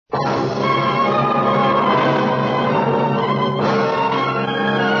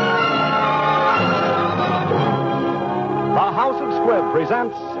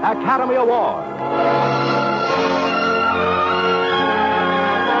presents Academy Award.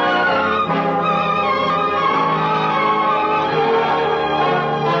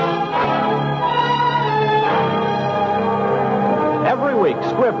 Every week,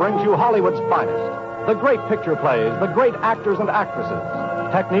 Squibb brings you Hollywood's finest. The great picture plays, the great actors and actresses.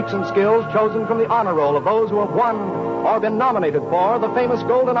 Techniques and skills chosen from the honor roll of those who have won or been nominated for the famous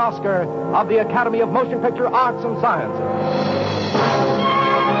Golden Oscar of the Academy of Motion Picture Arts and Sciences.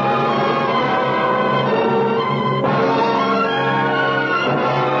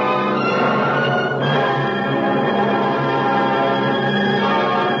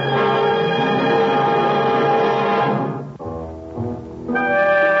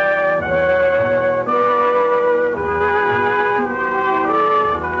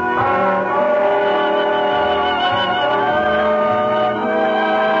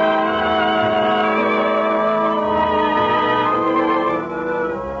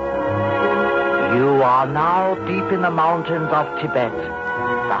 Deep in the mountains of Tibet,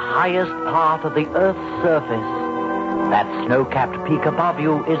 the highest part of the Earth's surface, that snow-capped peak above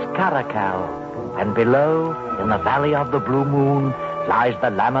you is Karakal, and below, in the valley of the Blue Moon, lies the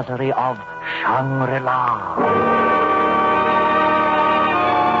lamasery of Shangri-La.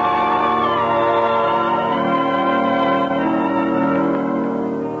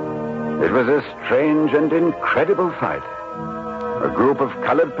 It was a strange and incredible sight. A group of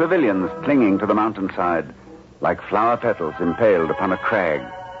colored pavilions clinging to the mountainside, like flower petals impaled upon a crag.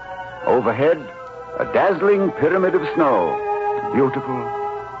 Overhead, a dazzling pyramid of snow, beautiful,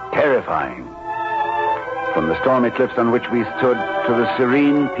 terrifying. From the stormy cliffs on which we stood to the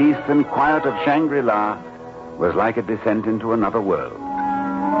serene peace and quiet of Shangri-La was like a descent into another world.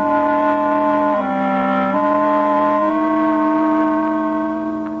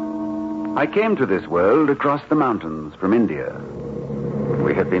 I came to this world across the mountains from India.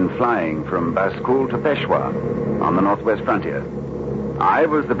 We had been flying from Baskul to Peshawar on the northwest frontier. I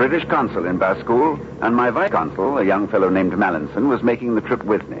was the British consul in Baskul, and my vice-consul, a young fellow named Mallinson, was making the trip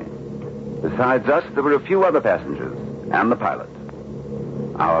with me. Besides us, there were a few other passengers, and the pilot.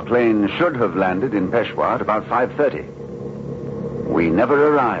 Our plane should have landed in Peshawar at about 5:30. We never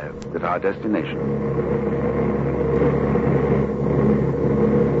arrived at our destination.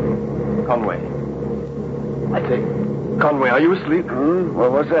 Conway. I say, Conway, are you asleep?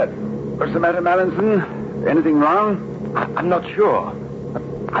 What was that? What's the matter, Mallinson? Anything wrong? I'm not sure.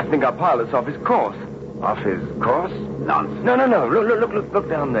 I think our pilot's off his course. Off his course? Nonsense. No. Look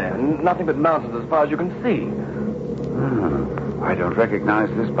down there. Nothing but mountains as far as you can see. I don't recognize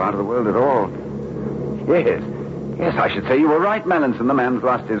this part of the world at all. Yes, I should say you were right, Mallinson. The man's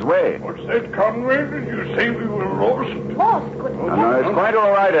lost his way. What's that, Conway? Did you say we were lost? Lost? No, it's quite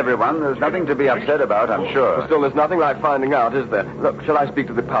all right, everyone. There's nothing to be upset about, I'm sure. Still, there's nothing like finding out, is there? Look, shall I speak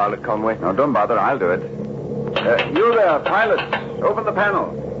to the pilot, Conway? No, don't bother. I'll do it. You there, pilot. Open the panel.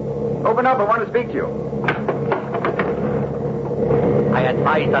 Open up. I want to speak to you. I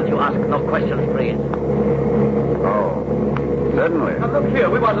advise that you ask no questions, please. Oh, certainly. Now, look here.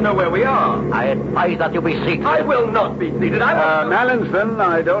 We want to know where we are. I advise that you be seated. I will not be seated. Mallinson,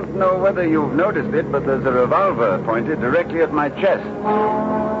 I don't know whether you've noticed it, but there's a revolver pointed directly at my chest.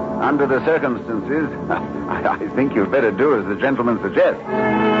 Under the circumstances, I think you'd better do as the gentleman suggests.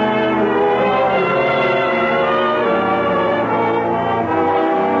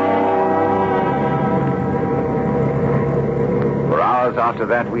 For hours after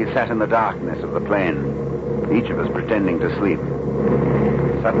that, we sat in the darkness of the plane, each of us pretending to sleep.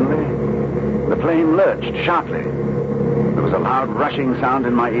 Suddenly, the plane lurched sharply. There was a loud rushing sound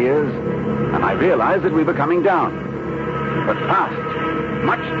in my ears, and I realized that we were coming down. But fast,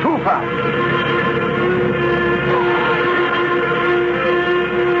 much too fast.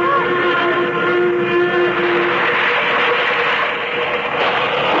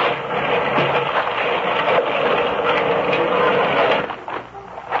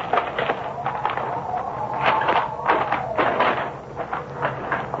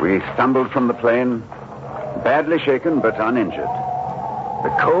 We stumbled from the plane, badly shaken but uninjured.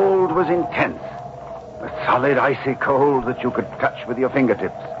 The cold was intense, a solid icy cold that you could touch with your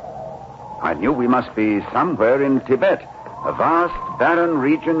fingertips. I knew we must be somewhere in Tibet, a vast, barren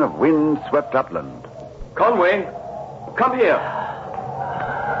region of wind-swept upland. Conway, come here.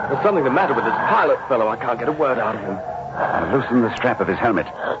 There's something the matter with this pilot fellow. I can't get a word out of him. I loosened the strap of his helmet.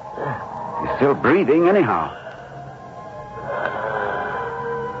 He's still breathing anyhow.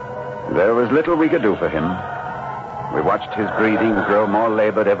 There was little we could do for him. We watched his breathing grow more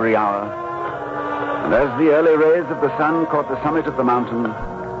labored every hour. And as the early rays of the sun caught the summit of the mountain,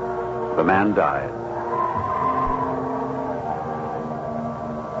 the man died.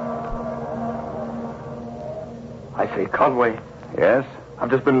 Say, Conway, Yes? I've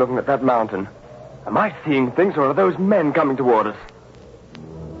just been looking at that mountain. Am I seeing things, or are those men coming toward us?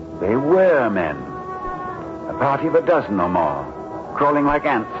 They were men. A party of a dozen or more, crawling like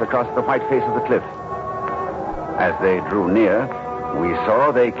ants across the white face of the cliff. As they drew near, we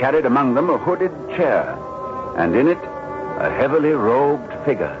saw they carried among them a hooded chair, and in it, a heavily robed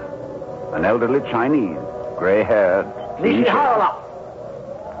figure. An elderly Chinese, gray-haired, Nishihara!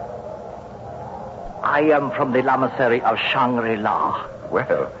 I am from the Lamasery of Shangri-La.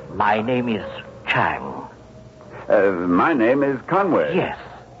 Well, My name is Chang. my name is Conway. Yes,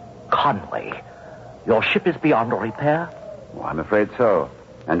 Conway. Your ship is beyond repair? Oh, I'm afraid so.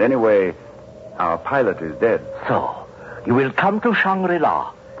 And anyway, our pilot is dead. So, you will come to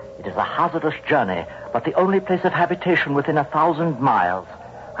Shangri-La. It is a hazardous journey, but the only place of habitation within 1,000 miles.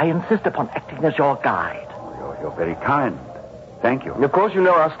 I insist upon acting as your guide. You're very kind. Thank you. And of course, you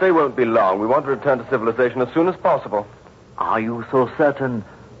know our stay won't be long. We want to return to civilization as soon as possible. Are you so certain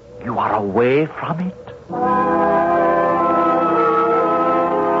you are away from it?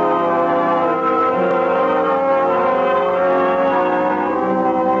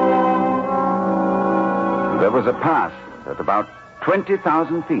 There was a pass at about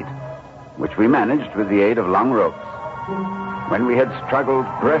 20,000 feet, which we managed with the aid of long ropes. When we had struggled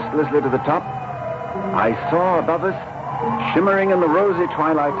breathlessly to the top, I saw above us, shimmering in the rosy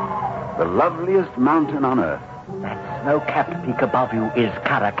twilight, the loveliest mountain on earth. That snow-capped peak above you is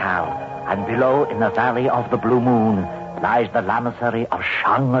Caracal, and below, in the valley of the Blue Moon, lies the Lamasery of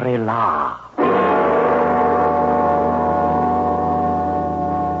Shangri-La.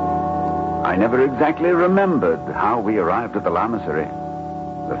 I never exactly remembered how we arrived at the Lamasery.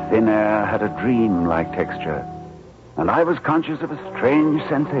 The thin air had a dream-like texture, and I was conscious of a strange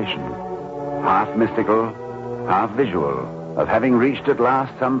sensation, half mystical, half visual, of having reached at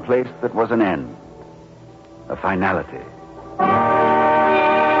last some place that was an end, a finality.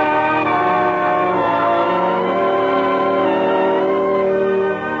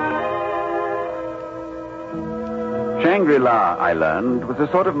 Shangri-La, I learned, was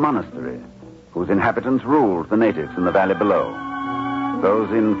a sort of monastery whose inhabitants ruled the natives in the valley below.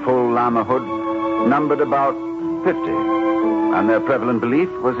 Those in full Lamahood numbered about 50, and their prevalent belief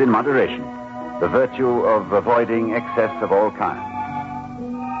was in moderation, the virtue of avoiding excess of all kinds.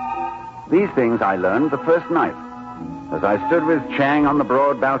 These things I learned the first night, as I stood with Chang on the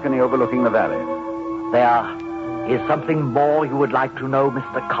broad balcony overlooking the valley. There is something more you would like to know,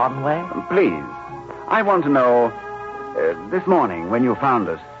 Mr. Conway? Please, I want to know, this morning when you found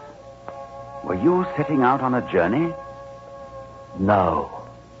us, were you setting out on a journey? No.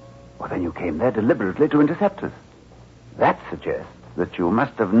 Well, then you came there deliberately to intercept us. That suggests that you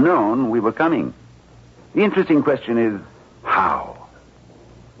must have known we were coming. The interesting question is, how?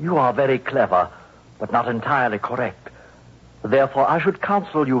 You are very clever, but not entirely correct. Therefore, I should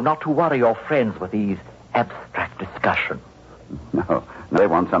counsel you not to worry your friends with these abstract discussions. No, they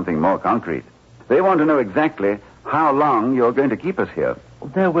want something more concrete. They want to know exactly how long you're going to keep us here.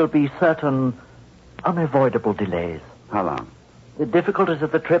 There will be certain unavoidable delays. How long? The difficulties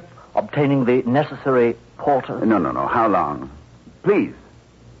of the trip, obtaining the necessary porters. No. How long? Please.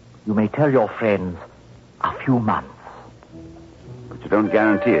 You may tell your friends a few months. But you don't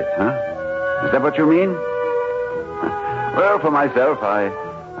guarantee it, huh? Is that what you mean? Well, for myself, I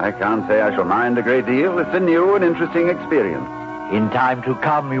can't say I shall mind a great deal. It's a new and interesting experience. In time to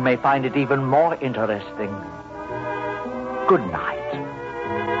come, you may find it even more interesting. Good night.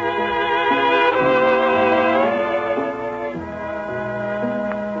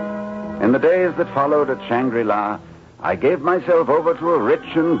 In the days that followed at Shangri-La, I gave myself over to a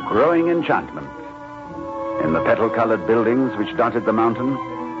rich and growing enchantment. In the petal-colored buildings which dotted the mountain,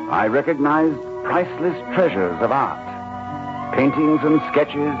 I recognized priceless treasures of art. Paintings and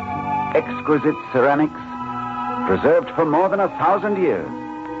sketches, exquisite ceramics, preserved for more than 1,000 years.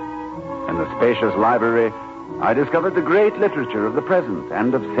 In the spacious library, I discovered the great literature of the present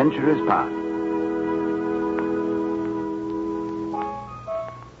and of centuries past.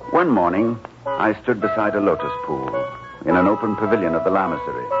 One morning, I stood beside a lotus pool in an open pavilion of the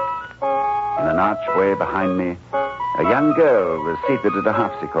Lamasery. In an archway behind me, a young girl was seated at a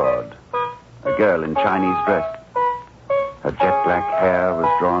harpsichord, a girl in Chinese dress. Her jet black hair was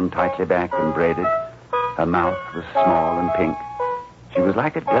drawn tightly back and braided. Her mouth was small and pink. She was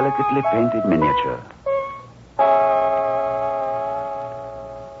like a delicately painted miniature.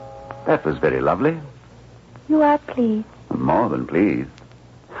 That was very lovely. You are pleased. More than pleased.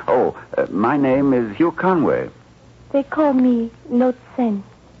 Oh, my name is Hugh Conway. They call me Lotsen.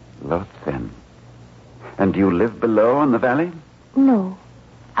 Lotsen. And do you live below in the valley? No,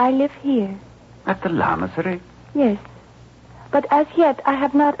 I live here. At the Lamasery? Yes. But as yet, I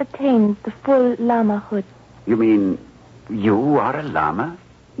have not attained the full lamahood. You mean you are a lama?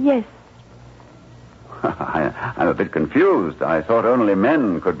 Yes. I'm a bit confused. I thought only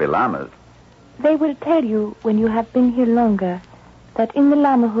men could be lamas. They will tell you, when you have been here longer, that in the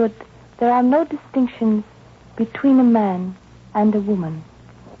lamahood there are no distinctions between a man and a woman.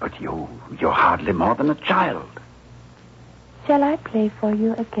 But you're hardly more than a child. Shall I play for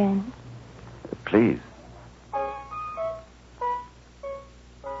you again? Please.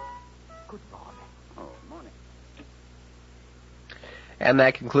 Good morning. Oh, morning. And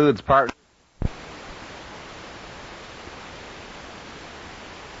that concludes part...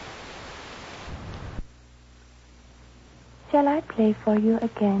 Shall I play for you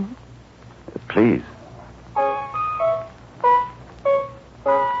again? Please.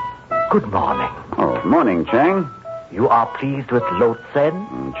 Good morning. Oh, morning, Chang. You are pleased with Lo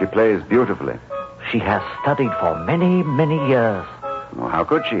Tsen? She plays beautifully. She has studied for many, many years. Well, how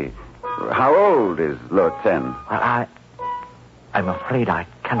could she? How old is Lo Tsen? I'm afraid I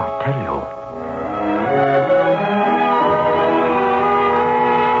cannot tell you.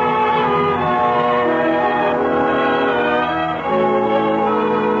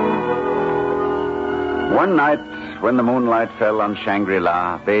 One night, when the moonlight fell on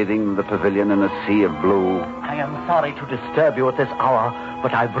Shangri-La, bathing the pavilion in a sea of blue... I am sorry to disturb you at this hour,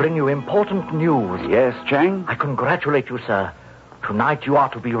 but I bring you important news. Yes, Chang? I congratulate you, sir. Tonight you are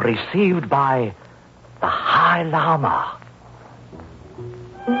to be received by the High Lama.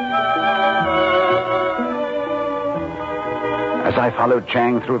 As I followed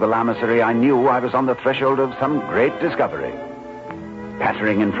Chang through the lamasery, I knew I was on the threshold of some great discovery.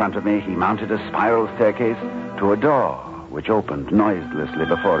 Pattering in front of me, he mounted a spiral staircase to a door which opened noiselessly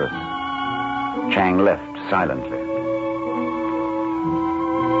before us. Chang left silently.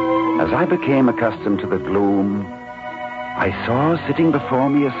 As I became accustomed to the gloom, I saw sitting before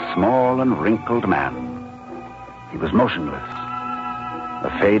me a small and wrinkled man. He was motionless,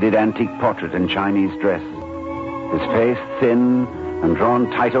 a faded antique portrait in Chinese dress, his face thin and drawn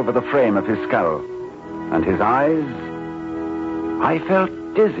tight over the frame of his skull, and his eyes... I felt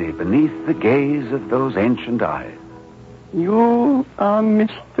dizzy beneath the gaze of those ancient eyes. You are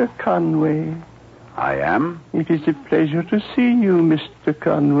Mr. Conway. I am? It is a pleasure to see you, Mr.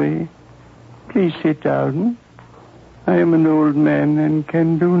 Conway. Please sit down. I am an old man and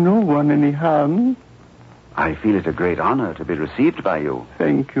can do no one any harm. I feel it a great honor to be received by you.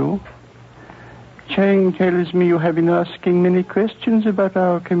 Thank you. Chang tells me you have been asking many questions about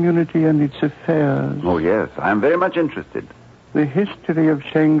our community and its affairs. Oh, yes. I am very much interested. The history of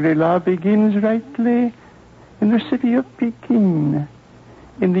Shangri-La begins rightly in the city of Peking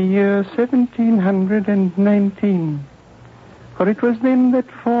in the year 1719. For it was then that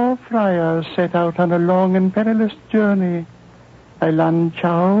 4 friars set out on a long and perilous journey by Lan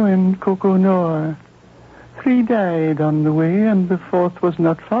Chao and Coco Noor. 3 died on the way, and the 4th was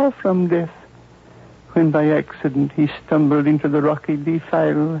not far from death when by accident he stumbled into the rocky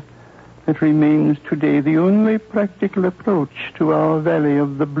defile that remains today the only practical approach to our valley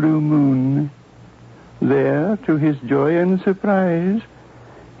of the Blue Moon. There, to his joy and surprise,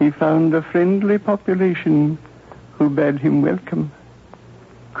 he found a friendly population who bade him welcome.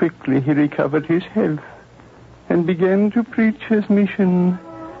 Quickly he recovered his health and began to preach his mission.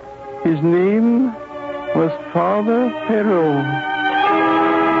 His name was Father Perrault.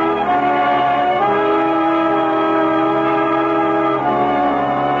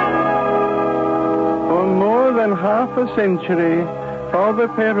 Than half a century, Father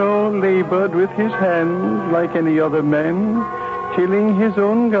Perrault labored with his hands like any other man, tilling his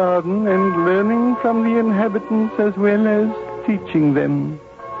own garden and learning from the inhabitants as well as teaching them.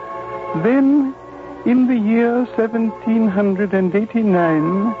 Then, in the year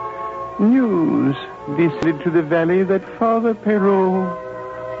 1789, news descended to the valley that Father Perrault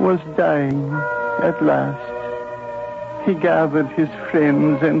was dying at last. He gathered his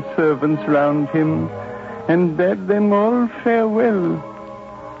friends and servants round him and bade them all farewell.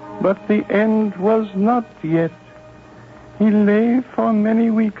 But the end was not yet. He lay for many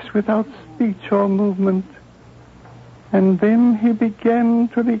weeks without speech or movement, and then he began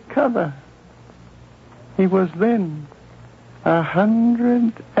to recover. He was then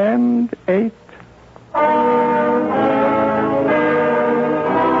 108.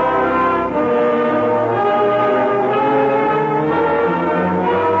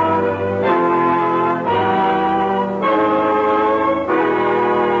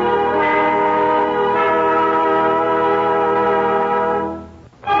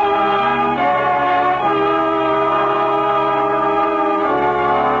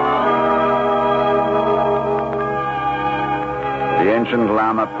 ancient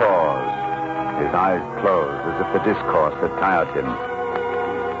lama paused, his eyes closed as if the discourse had tired him.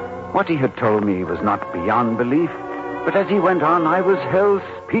 What he had told me was not beyond belief, but as he went on, I was held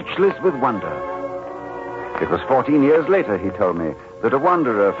speechless with wonder. It was 14 years later, he told me, that a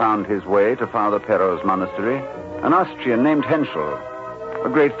wanderer found his way to Father Perro's monastery, an Austrian named Henschel. A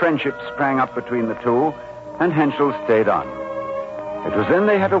great friendship sprang up between the two, and Henschel stayed on. It was then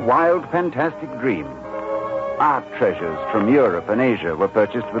they had a wild, fantastic dream. Art treasures from Europe and Asia were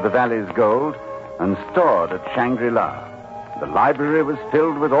purchased with the valley's gold and stored at Shangri-La. The library was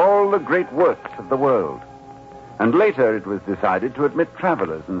filled with all the great works of the world. And later it was decided to admit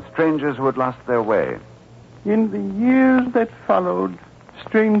travelers and strangers who had lost their way. In the years that followed,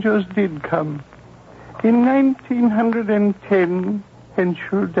 strangers did come. In 1910,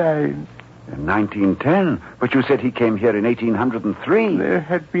 Henschel died. In 1910? But you said he came here in 1803. There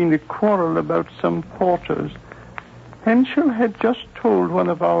had been a quarrel about some porters. Henschel had just told one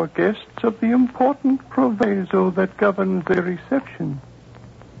of our guests of the important proviso that governs their reception.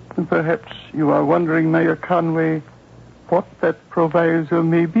 And perhaps you are wondering, Mayor Conway, what that proviso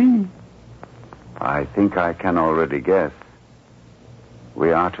may be. I think I can already guess.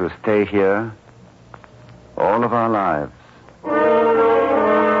 We are to stay here all of our lives.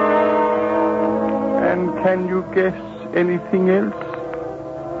 And can you guess anything else?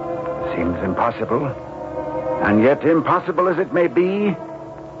 Seems impossible. And yet, impossible as it may be,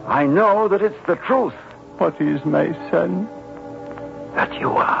 I know that it's the truth. What is, my son? That you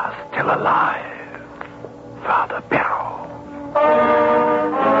are still alive, Father Perro.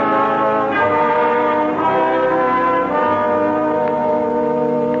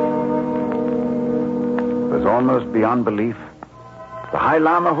 It was almost beyond belief. The High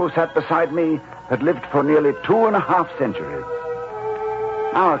Lama who sat beside me had lived for nearly 2.5 centuries.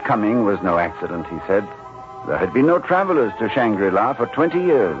 Our coming was no accident, he said. There had been no travelers to Shangri-La for 20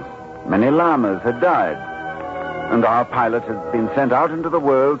 years. Many lamas had died. And our pilot had been sent out into the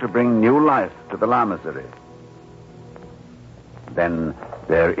world to bring new life to the lamasery. Then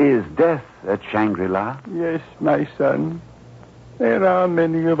there is death at Shangri-La? Yes, my son. There are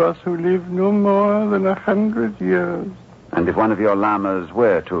many of us who live no more than 100 years. And if one of your lamas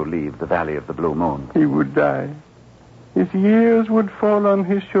were to leave the Valley of the Blue Moon? He would die. His years would fall on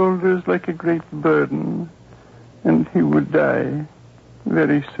his shoulders like a great burden. And he would die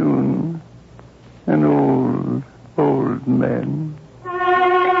very soon. An old, old man.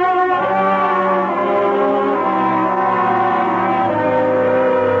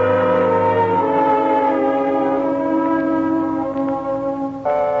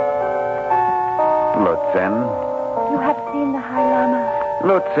 Lotsen. You have seen the High Lama?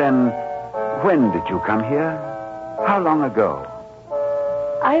 Lotsen, when did you come here? How long ago?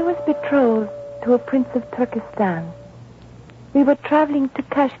 I was betrothed to a prince of Turkestan. We were traveling to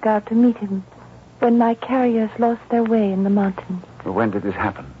Kashgar to meet him when my carriers lost their way in the mountains. When did this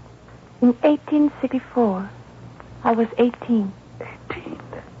happen? In 1864. I was 18. 18.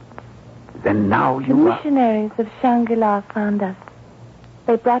 Then now The you are... missionaries of Shangri-La found us.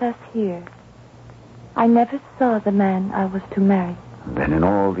 They brought us here. I never saw the man I was to marry. Then in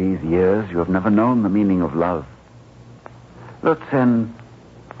all these years you have never known the meaning of love. Lotsen,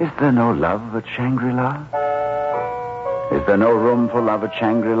 is there no love at Shangri-La? Is there no room for love at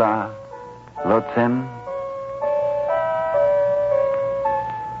Shangri-La, Lotsen?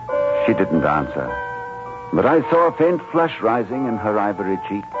 She didn't answer, but I saw a faint flush rising in her ivory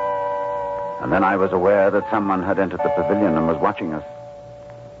cheek. And then I was aware that someone had entered the pavilion and was watching us.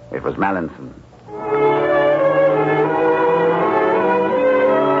 It was Mallinson.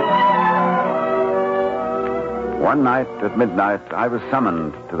 One night at midnight, I was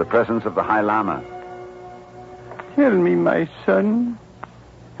summoned to the presence of the High Lama. Tell me, my son,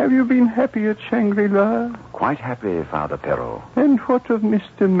 have you been happy at Shangri-La? Quite happy, Father Perro. And what of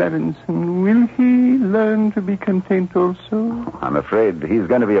Mr. Mallinson? Will he learn to be content also? I'm afraid he's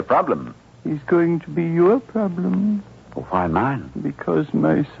going to be a problem. He's going to be your problem. Oh, why mine? Because,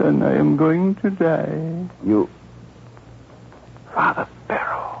 my son, I am going to die. You... Father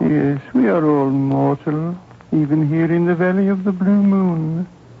Perro. Yes, we are all mortal, even here in the Valley of the Blue Moon.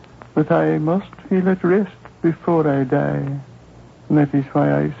 But I must feel at rest before I die. And that is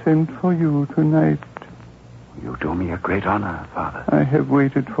why I sent for you tonight. You do me a great honor, Father. I have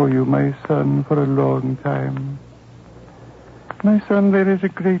waited for you, my son, for a long time. My son, there is a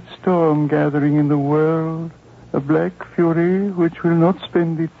great storm gathering in the world, a black fury which will not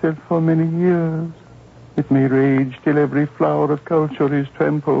spend itself for many years. It may rage till every flower of culture is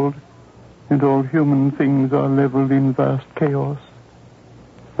trampled, and all human things are leveled in vast chaos.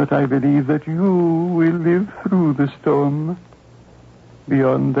 But I believe that you will live through the storm,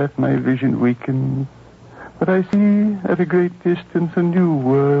 Beyond that, my vision weakens. But I see at a great distance a new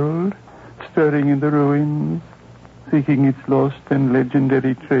world stirring in the ruins, seeking its lost and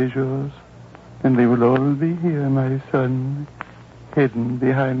legendary treasures. And they will all be here, my son, hidden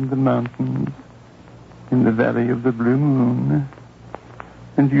behind the mountains in the valley of the Blue Moon.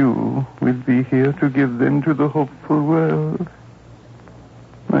 And you will be here to give them to the hopeful world.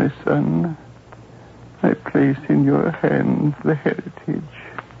 My son, I place in your hands the heritage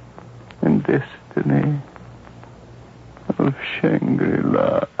and destiny of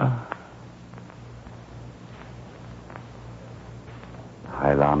Shangri-La.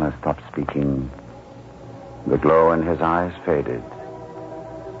 High Lama stopped speaking. The glow in his eyes faded.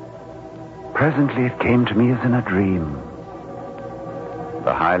 Presently it came to me as in a dream.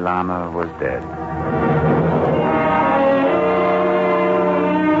 The High Lama was dead.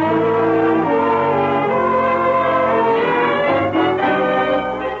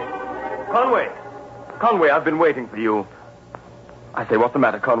 Conway, I've been waiting for you. I say, what's the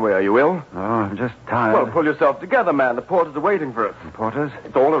matter, Conway? Are you ill? Oh, I'm just tired. Well, pull yourself together, man. The porters are waiting for us. The porters?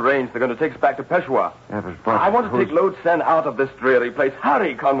 It's all arranged. They're going to take us back to Peshawar. Yeah, but I want to take Lode Sen out of this dreary place.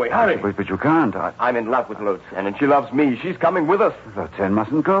 Hurry, Conway, hurry. But you can't. I'm in love with Lode Sen, and she loves me. She's coming with us. Lode Sen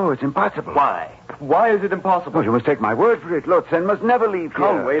mustn't go. It's impossible. Why? Why is it impossible? Oh, you must take my word for it. Lode Sen must never leave here.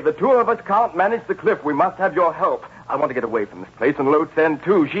 Conway, the two of us can't manage the cliff. We must have your help. I want to get away from this place, and Lode Sen,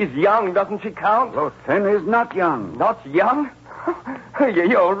 too. She's young, doesn't she count? Lode Sen is not young. Not young?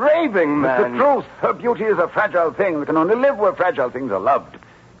 You're raving, man. It's the truth. Her beauty is a fragile thing that can only live where fragile things are loved.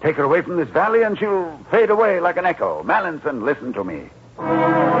 Take her away from this valley and she'll fade away like an echo. Mallinson, listen to me.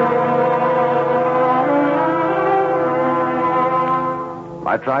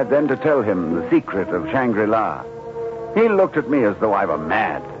 I tried then to tell him the secret of Shangri-La. He looked at me as though I were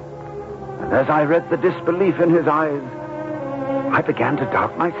mad. And as I read the disbelief in his eyes, I began to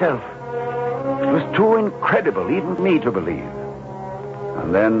doubt myself. It was too incredible even for me to believe.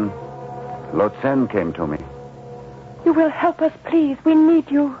 And then Lode Sen came to me. You will help us, please. We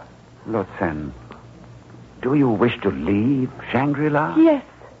need you. Lode Sen, do you wish to leave Shangri-La? Yes.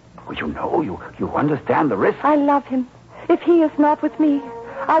 Well, you know, you understand the risk. I love him. If he is not with me,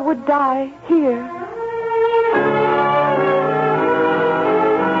 I would die here.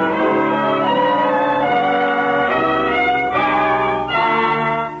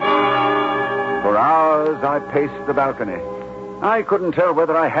 For hours I paced the balcony. I couldn't tell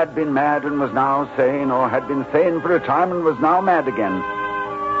whether I had been mad and was now sane, or had been sane for a time and was now mad again.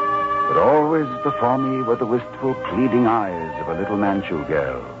 But always before me were the wistful, pleading eyes of a little Manchu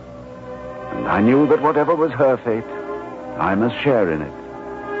girl. And I knew that whatever was her fate, I must share in it.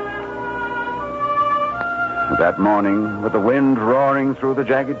 That morning, with the wind roaring through the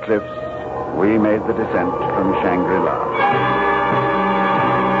jagged cliffs, we made the descent from Shangri-La.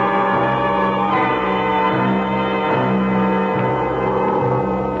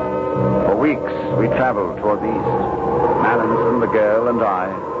 For weeks, we traveled toward the east, Mallinson, the girl, and I.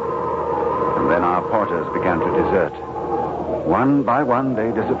 And then our porters began to desert. One by one,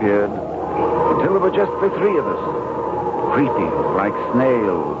 they disappeared, until there were just the three of us, creeping like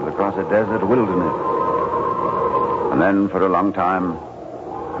snails across a desert wilderness. And then, for a long time,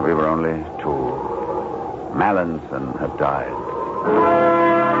 we were only two. Mallinson had died.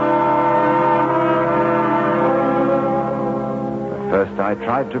 At first, I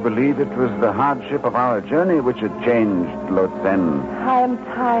tried to believe it was the hardship of our journey which had changed Lode Sen. I am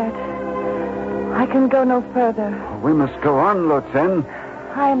tired. I can go no further. We must go on, Lode Sen.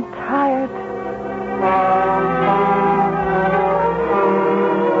 I am tired.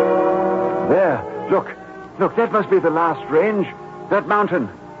 There, look. Look, that must be the last range. That mountain.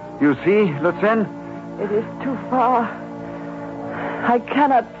 You see, Lode Sen? It is too far. I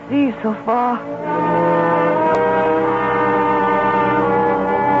cannot see so far.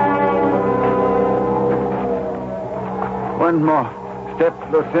 One more step,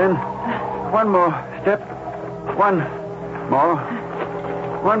 Lode Sen. One more step. One more.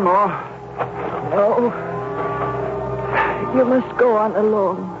 One more. No. You must go on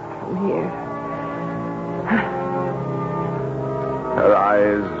alone from here. Her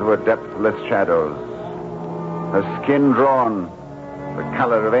eyes were depthless shadows. Her skin drawn, the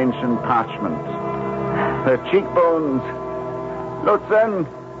color of ancient parchment. Her cheekbones. Lode Sen.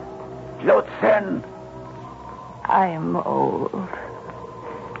 Lode Sen. I am old.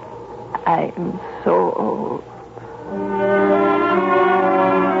 I am so old.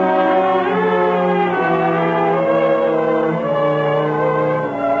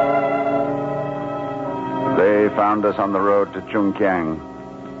 They found us on the road to Chungkiang,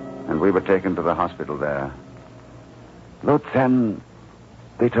 and we were taken to the hospital there. Lode Sen,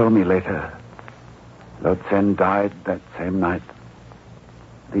 They told me later, Lotsen died that same night.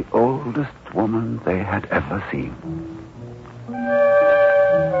 The oldest woman they had ever seen.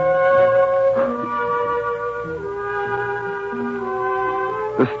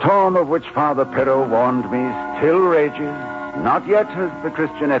 The storm of which Father Perrault warned me still rages. Not yet has the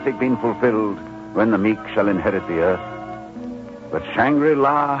Christian ethic been fulfilled when the meek shall inherit the earth. But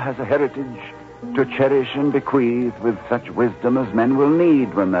Shangri-La has a heritage to cherish and bequeath with such wisdom as men will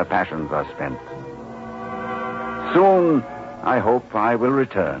need when their passions are spent. Soon, I hope I will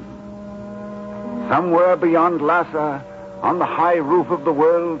return. Somewhere beyond Lhasa, on the high roof of the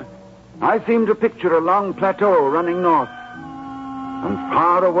world, I seem to picture a long plateau running north, and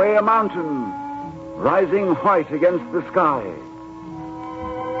far away a mountain rising white against the sky.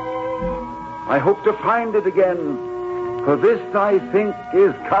 I hope to find it again, for this, I think,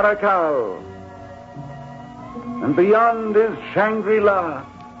 is Caracal. And beyond is Shangri-La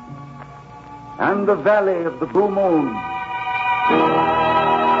and the Valley of the Blue Moon.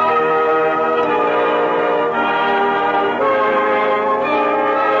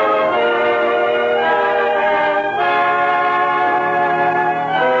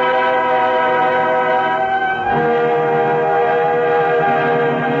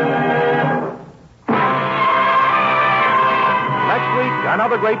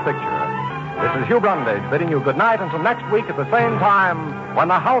 Another great picture. This is Hugh Brundage bidding you good night until next week at the same time when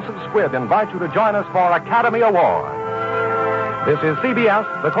the House of Squid invites you to join us for Academy Award. This is CBS,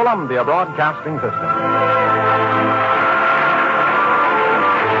 the Columbia Broadcasting System.